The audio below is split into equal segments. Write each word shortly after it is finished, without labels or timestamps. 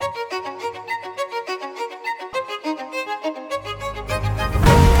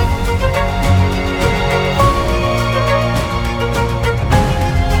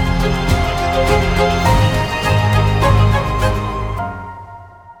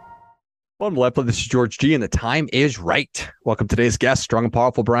Welcome to Life This is George G, and the time is right. Welcome to today's guest, strong and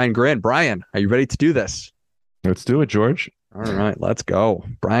powerful Brian Grin. Brian, are you ready to do this? Let's do it, George. All right, let's go.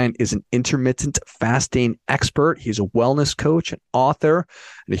 Brian is an intermittent fasting expert. He's a wellness coach, an author,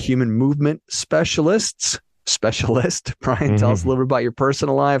 and a human movement specialist. Brian, tell us a little bit about your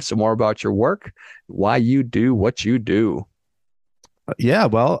personal life, some more about your work, why you do what you do. Yeah,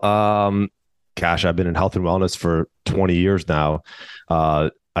 well, I've been in health and wellness for 20 years now.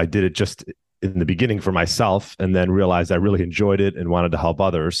 I did it just in the beginning for myself, and then realized I really enjoyed it and wanted to help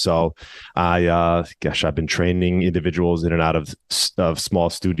others. So I've been training individuals in and out of small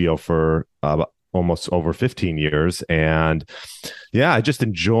studio for almost over 15 years. And yeah, I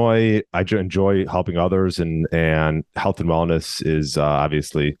enjoy helping others, and health and wellness is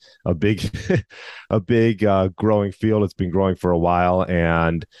obviously a big, growing field. It's been growing for a while.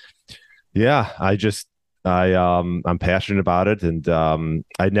 And yeah, I'm passionate about it. And some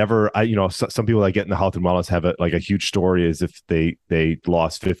people that get into health and wellness have a huge story as if they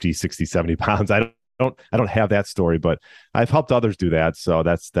lost 50, 60, 70 pounds. I don't have that story, but I've helped others do that. So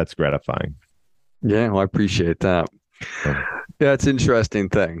that's gratifying. Yeah, well, I appreciate that. Yeah, it's an interesting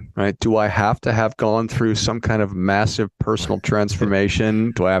thing, right? Do I have to have gone through some kind of massive personal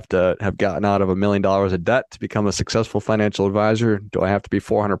transformation? Do I have to have gotten out of $1 million of debt to become a successful financial advisor? Do I have to be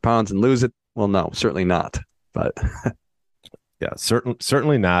 400 pounds and lose it? Well, no, certainly not. But yeah,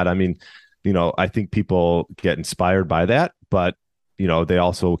 certainly not. I mean, I think people get inspired by that, but they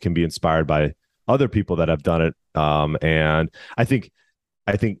also can be inspired by other people that have done it. And I think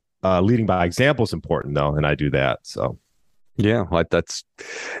leading by example is important, though, and I do that. So. Yeah, like that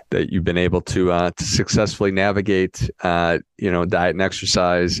you've been able to successfully navigate, diet and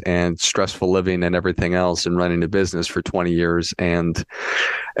exercise and stressful living and everything else, and running a business for 20 years and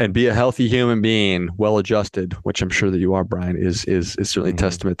be a healthy human being, well adjusted, which I'm sure that you are, Brian, is certainly a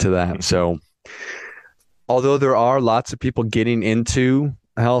testament to that. So, although there are lots of people getting into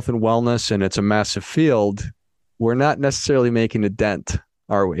health and wellness, and it's a massive field, we're not necessarily making a dent,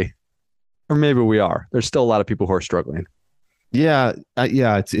 are we? Or maybe we are. There's still a lot of people who are struggling. Yeah.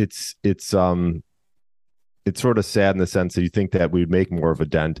 It's sort of sad in the sense that you think that we'd make more of a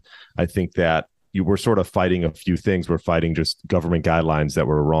dent. I think that we're sort of fighting a few things. We're fighting just government guidelines that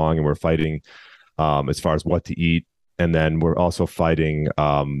were wrong, and we're fighting as far as what to eat. And then we're also fighting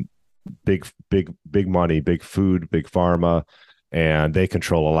big money, big food, big pharma, and they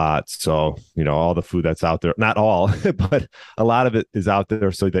control a lot. So, all the food that's out there, not all, but a lot of it is out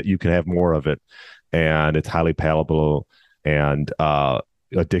there so that you can have more of it. And it's highly palatable and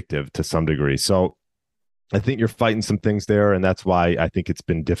addictive to some degree. So I think you're fighting some things there, and that's why I think it's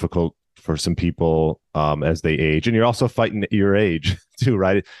been difficult for some people as they age. And you're also fighting your age too,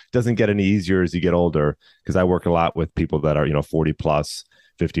 right? It doesn't get any easier as you get older, because I work a lot with people that are 40 plus,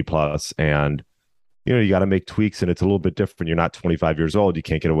 50 plus, and you got to make tweaks, and it's a little bit different. You're not 25 years old. You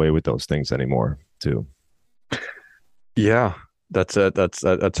can't get away with those things anymore too. Yeah, that's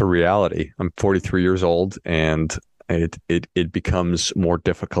a reality. I'm 43 years old, and it becomes more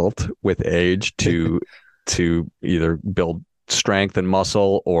difficult with age to either build strength and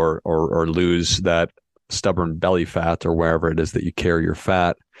muscle or lose that stubborn belly fat, or wherever it is that you carry your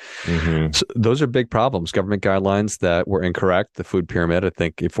fat. So those are big problems. Government guidelines that were incorrect. The food pyramid, I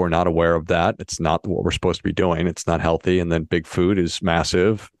think if we're not aware of that, it's not what we're supposed to be doing. It's not healthy. And then big food is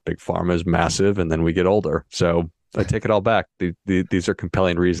massive. Big pharma is massive. And then we get older. So I take it all back. These are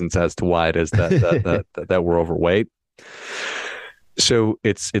compelling reasons as to why it is that we're overweight. So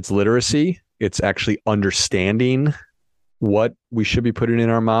it's literacy. It's actually understanding what we should be putting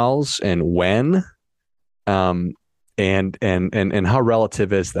in our mouths and when, and how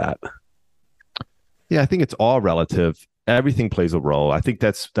relative is that? Yeah, I think it's all relative. Everything plays a role. I think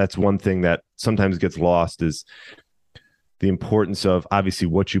that's one thing that sometimes gets lost, is the importance of obviously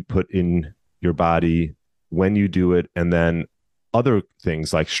what you put in your body, when you do it, and then other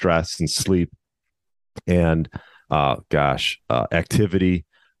things like stress and sleep and activity.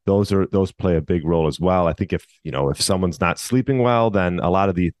 Those play a big role as well. I think if someone's not sleeping well, then a lot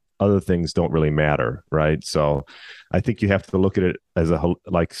of the other things don't really matter, right? So I think you have to look at it as a whole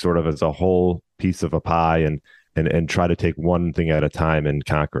piece of a pie, and try to take one thing at a time and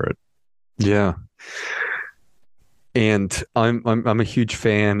conquer it. Yeah. And I'm a huge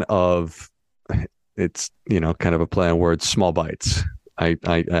fan of, it's kind of a play on words, small bites.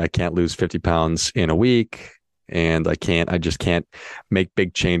 I can't lose 50 pounds in a week, and I just can't make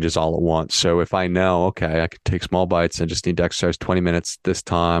big changes all at once. So if I know, okay, I can take small bites, I just need to exercise 20 minutes this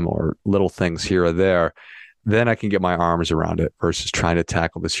time, or little things here or there, then I can get my arms around it versus trying to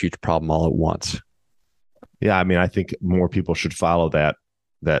tackle this huge problem all at once. Yeah, I mean, I think more people should follow that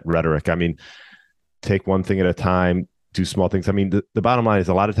that rhetoric. I mean, take one thing at a time, do small things. I mean, the bottom line is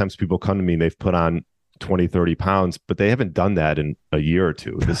a lot of times people come to me and they've put on 20, 30 pounds, but they haven't done that in a year or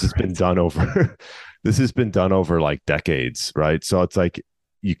two. This has been done over, this has been done over like decades, right? So it's like,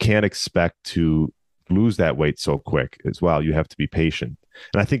 you can't expect to lose that weight so quick as well. You have to be patient.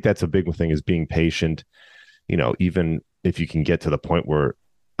 And I think that's a big thing, is being patient. You know, even if you can get to the point where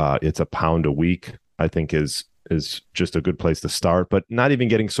it's a pound a week, I think is just a good place to start, but not even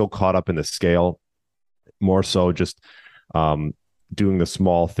getting so caught up in the scale, more so just doing the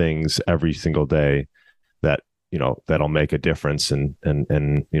small things every single day that, you know, that'll make a difference, and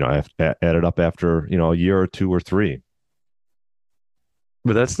you know, add it up after, you know, a year or two or three.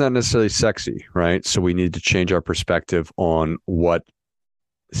 But that's not necessarily sexy, right? So we need to change our perspective on what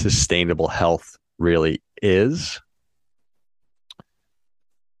sustainable health really is.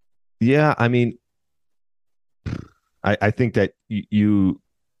 Yeah, I mean, I think that you,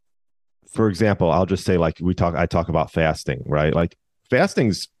 for example, I'll just say, like, I talk about fasting, right? Like,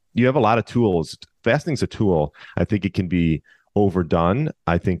 fasting's, you have a lot of tools. Fasting's a tool. I think it can be overdone.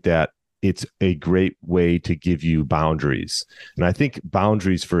 I think that it's a great way to give you boundaries. And I think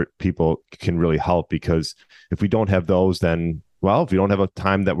boundaries for people can really help, because if we don't have those, then, well, if we don't have a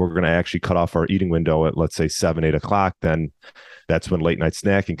time that we're going to actually cut off our eating window at, let's say, 7, 8 o'clock, then that's when late night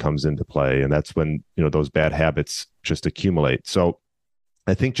snacking comes into play. And that's when, you know, those bad habits just accumulate. So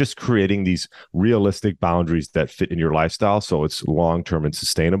I think just creating these realistic boundaries that fit in your lifestyle, so it's long-term and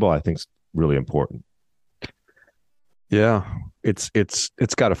sustainable, I think is really important. Yeah, it's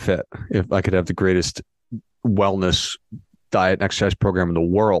got to fit. If I could have the greatest wellness diet and exercise program in the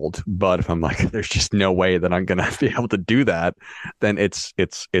world, but if I'm like, there's just no way that I'm gonna be able to do that, then it's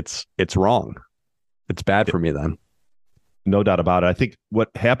wrong. It's bad for me then. No doubt about it. I think what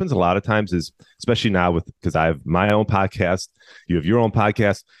happens a lot of times is, especially now because I have my own podcast, you have your own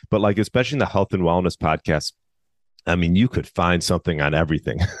podcast, but like, especially in the health and wellness podcast, I mean, you could find something on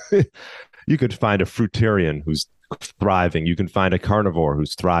everything. You could find a fruitarian who's thriving. You can find a carnivore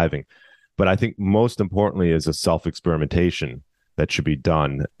who's thriving. But I think most importantly is a self-experimentation that should be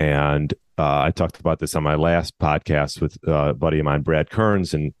done. And I talked about this on my last podcast with a buddy of mine, Brad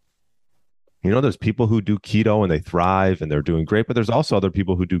Kearns. And, you know, there's people who do keto and they thrive and they're doing great, but there's also other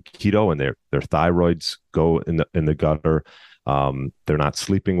people who do keto and their thyroids go in the gutter. They're not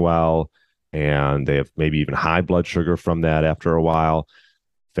sleeping well, and they have maybe even high blood sugar from that after a while,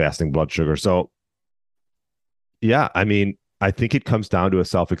 fasting blood sugar. So, yeah, I mean, I think it comes down to a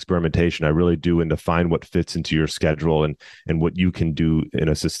self-experimentation. I really do, and to find what fits into your schedule and what you can do in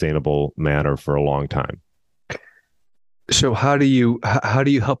a sustainable manner for a long time. So how do you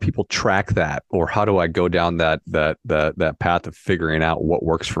help people track that, or how do I go down that path of figuring out what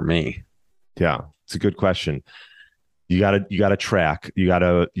works for me? Yeah, it's a good question. You gotta track. You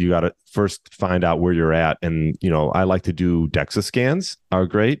gotta first find out where you're at. And, you know, I like to do DEXA scans. Are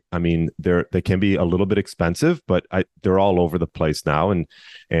great. I mean, they can be a little bit expensive, but they're all over the place now,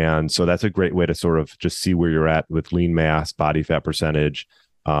 and so that's a great way to sort of just see where you're at with lean mass, body fat percentage,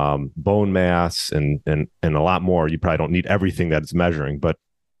 bone mass, and a lot more. You probably don't need everything that it's measuring, but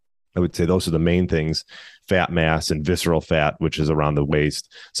I would say those are the main things: fat mass and visceral fat, which is around the waist.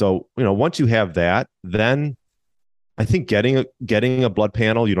 So, you know, once you have that, then I think getting a blood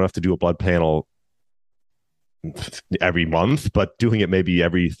panel, you don't have to do a blood panel every month, but doing it maybe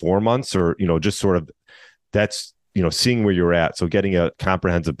every 4 months, or, you know, just sort of, that's, you know, seeing where you're at. So getting a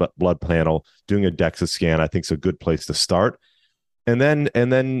comprehensive blood panel, doing a DEXA scan, I think is a good place to start. And then,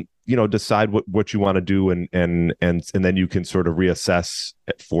 you know, decide what you want to do, and then you can sort of reassess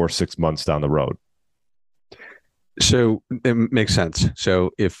at 4-6 months down the road. So it makes sense.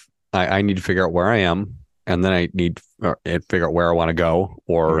 So if I need to figure out where I am, and then I need to figure out where I want to go,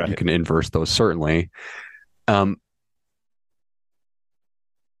 or right. You can inverse those, certainly. I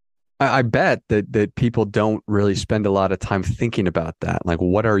bet that people don't really spend a lot of time thinking about that. Like,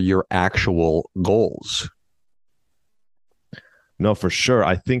 what are your actual goals? No, for sure.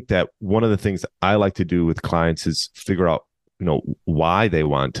 I think that one of the things I like to do with clients is figure out, you know, why they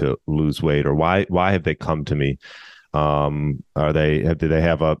want to lose weight, or why have they come to me? Do they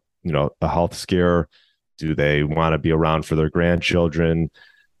have a health scare? Do they want to be around for their grandchildren?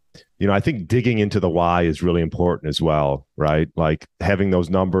 You know, I think digging into the why is really important as well, right? Like having those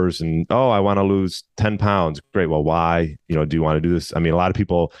numbers and, oh, I want to lose 10 pounds. Great. Well, why? You know, do you want to do this? I mean, a lot of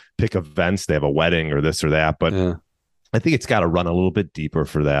people pick events, they have a wedding or this or that, but yeah. I think it's got to run a little bit deeper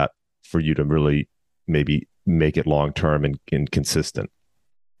for that, for you to really maybe make it long-term and consistent.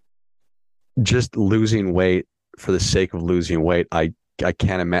 Just losing weight for the sake of losing weight, I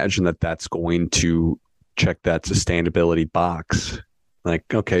can't imagine that that's going to check that sustainability box. Like,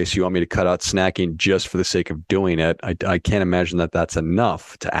 okay, so you want me to cut out snacking just for the sake of doing it? I can't imagine that that's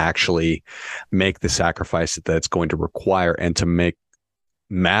enough to actually make the sacrifice that it's going to require and to make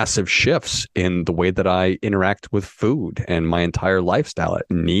massive shifts in the way that I interact with food and my entire lifestyle. It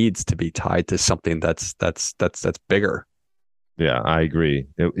needs to be tied to something that's bigger. Yeah, I agree.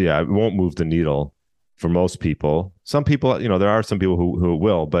 It won't move the needle for most people. Some people, there are some people who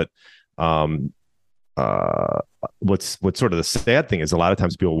will, but um, what's sort of the sad thing is a lot of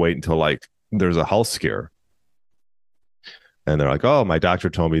times people wait until like there's a health scare, and they're like, "Oh, my doctor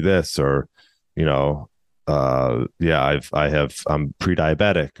told me this," or, yeah, I'm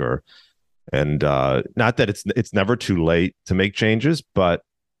pre-diabetic, or and not that it's never too late to make changes, but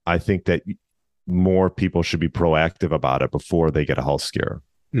I think that more people should be proactive about it before they get a health scare.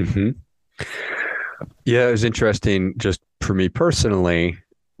 Mm-hmm. Yeah, it was interesting just for me personally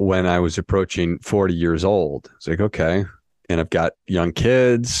when I was approaching 40 years old. It's like, okay, and I've got young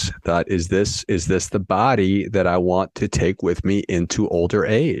kids. Thought, is this the body that I want to take with me into older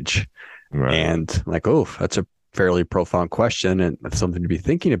age? Right. And like, oh, that's a fairly profound question and something to be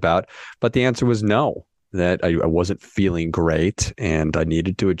thinking about. But the answer was no, that I wasn't feeling great and I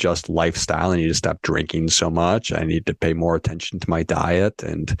needed to adjust lifestyle. I needed to stop drinking so much. I needed to pay more attention to my diet.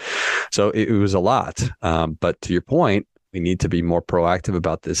 And so it was a lot. But to your point, we need to be more proactive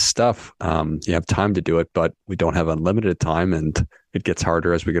about this stuff. You have time to do it, but we don't have unlimited time, and it gets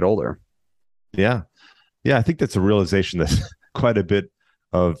harder as we get older. Yeah. Yeah. I think that's a realization that quite a bit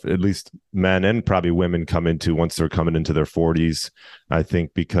of at least men and probably women come into once they're coming into their 40s. I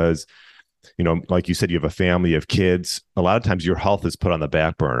think because, like you said, you have a family, you have kids. A lot of times your health is put on the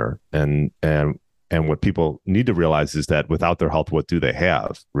back burner. And what people need to realize is that without their health, what do they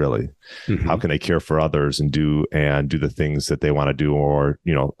have really? Mm-hmm. How can they care for others and do the things that they want to do, or,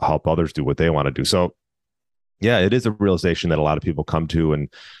 help others do what they want to do? So yeah, it is a realization that a lot of people come to. And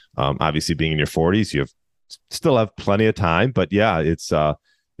obviously being in your 40s, you still have plenty of time, but yeah, it's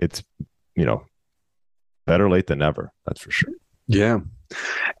better late than never. That's for sure. Yeah.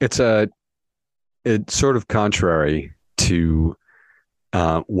 It's sort of contrary to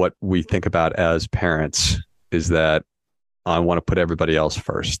what we think about as parents, is that I want to put everybody else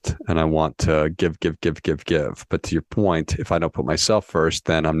first and I want to give. But to your point, if I don't put myself first,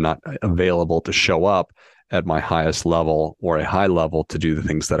 then I'm not available to show up at my highest level or a high level to do the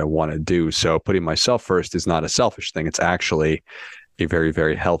things that I want to do. So putting myself first is not a selfish thing. It's actually a very,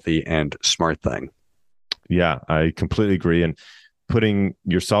 very healthy and smart thing. Yeah, I completely agree. And putting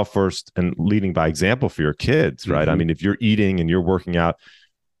yourself first and leading by example for your kids, right? Mm-hmm. I mean, if you're eating and you're working out,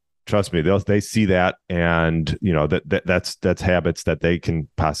 trust me, they see that, and that's habits that they can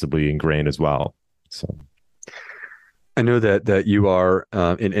possibly ingrain as well. So, I know that you are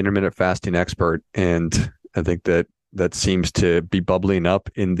an intermittent fasting expert, and I think that seems to be bubbling up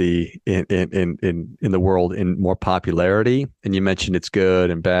in the world in more popularity. And you mentioned it's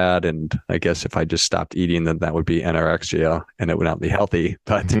good and bad, and I guess if I just stopped eating, then that would be anorexia, and it would not be healthy.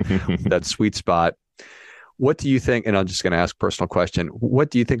 But that sweet spot. What do you think? And I'm just going to ask a personal question. What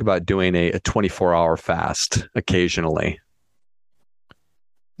do you think about doing a 24-hour fast occasionally?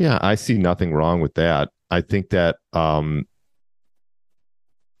 Yeah, I see nothing wrong with that. I think that I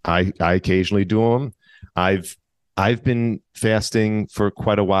occasionally do them. I've been fasting for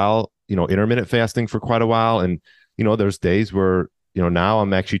quite a while, intermittent fasting for quite a while. And, there's days where, now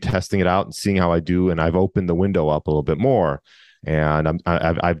I'm actually testing it out and seeing how I do. And I've opened the window up a little bit more. And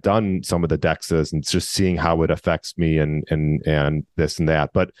I've done some of the DEXAs and just seeing how it affects me and this and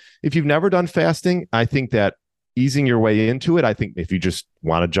that. But if you've never done fasting, I think that easing your way into it, I think if you just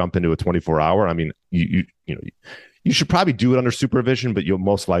want to jump into a 24-hour, I mean, you should probably do it under supervision, but you'll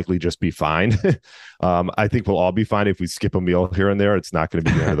most likely just be fine. I think we'll all be fine if we skip a meal here and there. It's not going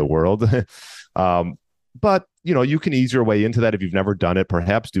to be the end of the world. But you can ease your way into that if you've never done it.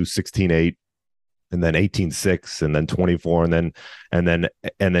 Perhaps do 16-8 and then 18-6 and then 24 and then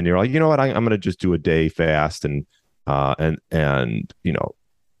you're like, you know what, I'm going to just do a day fast and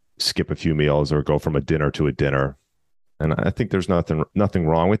skip a few meals or go from a dinner to a dinner. And I think there's nothing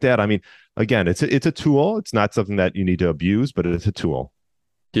wrong with that. I mean, again, it's a tool. It's not something that you need to abuse, but it's a tool.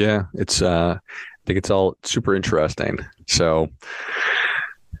 Yeah, it's I think it's all super interesting. So,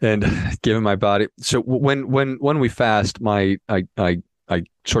 and given my body, so when we fast, I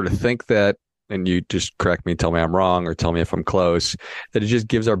sort of think that, and you just correct me, tell me I'm wrong, or tell me if I'm close, that it just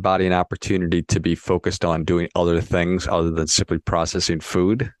gives our body an opportunity to be focused on doing other things other than simply processing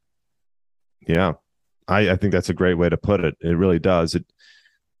food. Yeah. I think that's a great way to put it. It really does. It,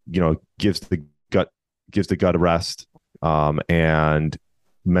 gives the gut a rest. And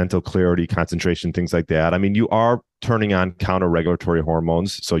mental clarity, concentration, things like that. I mean, you are turning on counter-regulatory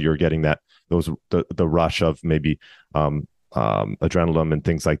hormones, so you're getting the rush of maybe adrenaline and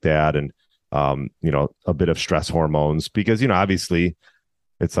things like that, and a bit of stress hormones, because obviously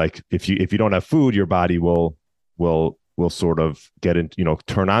it's like if you don't have food, your body will sort of get in,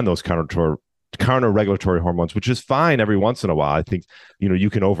 turn on those counter regulatory hormones, which is fine every once in a while. I think you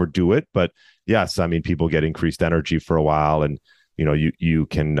can overdo it, but yes, I mean, people get increased energy for a while, and you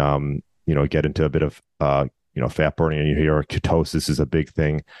can get into a bit of fat burning, and you hear ketosis is a big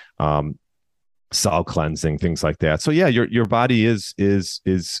thing, cell cleansing, things like that. So yeah, your body is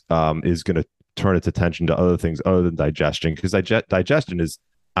going to turn its attention to other things other than digestion, because digestion is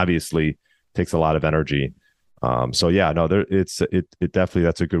obviously takes a lot of energy. So yeah, no, it definitely,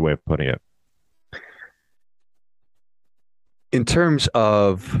 that's a good way of putting it. In terms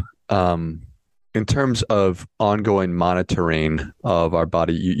of ongoing monitoring of our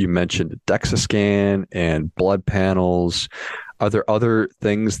body, you mentioned DEXA scan and blood panels. Are there other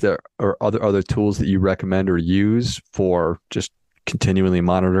things or other tools that you recommend or use for just continually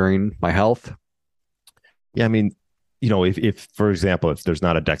monitoring my health? Yeah, I mean, if for example, if there's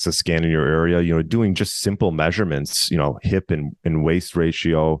not a DEXA scan in your area, doing just simple measurements, hip and waist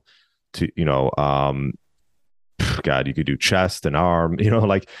ratio to, God, you could do chest and arm,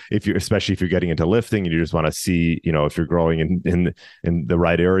 like especially if you're getting into lifting and you just want to see, if you're growing in the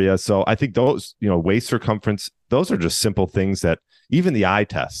right area. So I think those, waist circumference, those are just simple things that even the eye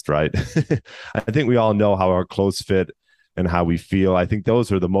test, right? I think we all know how our clothes fit and how we feel. I think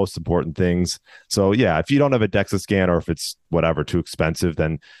those are the most important things. So yeah, if you don't have a DEXA scan, or if it's whatever too expensive,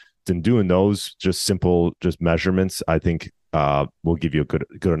 then doing those just simple measurements, I think will give you a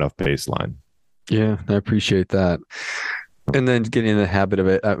good enough baseline. Yeah, I appreciate that. And then getting in the habit of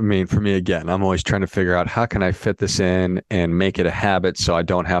it. I mean, for me, again, I'm always trying to figure out how can I fit this in and make it a habit so I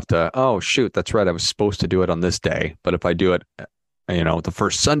don't have to, oh, shoot, that's right, I was supposed to do it on this day. But if I do it, the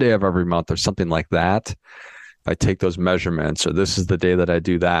first Sunday of every month or something like that, if I take those measurements, or this is the day that I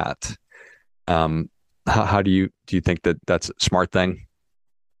do that, how do you think that that's a smart thing?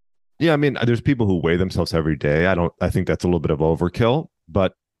 Yeah, I mean, there's people who weigh themselves every day. I think that's a little bit of overkill,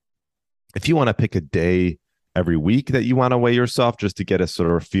 but if you want to pick a day every week that you want to weigh yourself, just to get a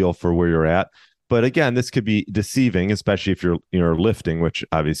sort of feel for where you're at. But again, this could be deceiving, especially if you're lifting, which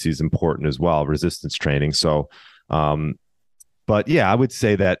obviously is important as well, resistance training. So, but yeah, I would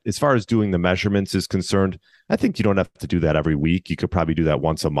say that as far as doing the measurements is concerned, I think you don't have to do that every week. You could probably do that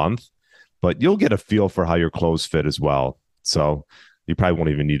once a month, but you'll get a feel for how your clothes fit as well. So you probably won't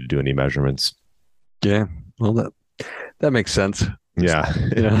even need to do any measurements. Yeah, well, that makes sense. Yeah,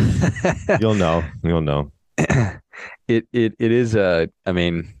 you'll know. It is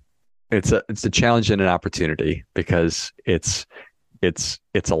it's a challenge and an opportunity, because it's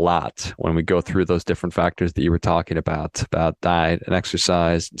a lot when we go through those different factors that you were talking about diet and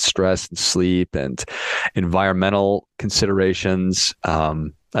exercise and stress and sleep and environmental considerations.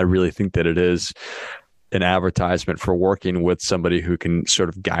 I really think that it is an advertisement for working with somebody who can sort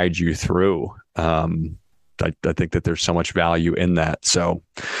of guide you through. I think that there's so much value in that. So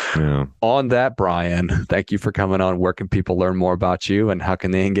yeah. On that, Brian, thank you for coming on. Where can people learn more about you and how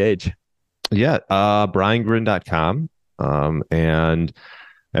can they engage? Yeah, briangrin.com. And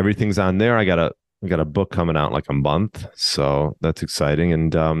everything's on there. I got a book coming out in like a month, so that's exciting.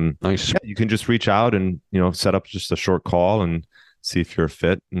 And nice. Yeah, you can just reach out and set up just a short call and see if you're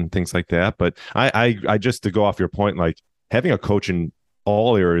fit and things like that. But I just, to go off your point, like having a coach in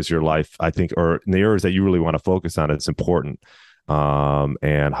all areas of your life, I think, or in the areas that you really want to focus on, it's important.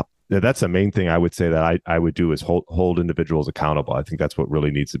 And that's the main thing I would say that I would do, is hold individuals accountable. I think that's what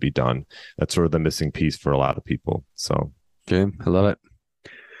really needs to be done. That's sort of the missing piece for a lot of people. So, okay, I love it.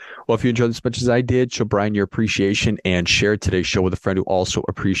 Well, if you enjoyed this as much as I did, show Brian your appreciation and share today's show with a friend who also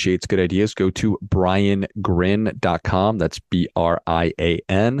appreciates good ideas. Go to briangryn.com. That's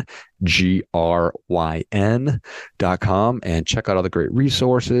BrianGryn.com, and check out all the great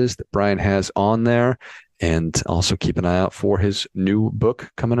resources that Brian has on there. And also keep an eye out for his new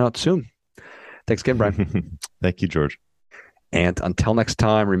book coming out soon. Thanks again, Brian. Thank you, George. And until next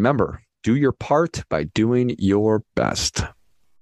time, remember, do your part by doing your best.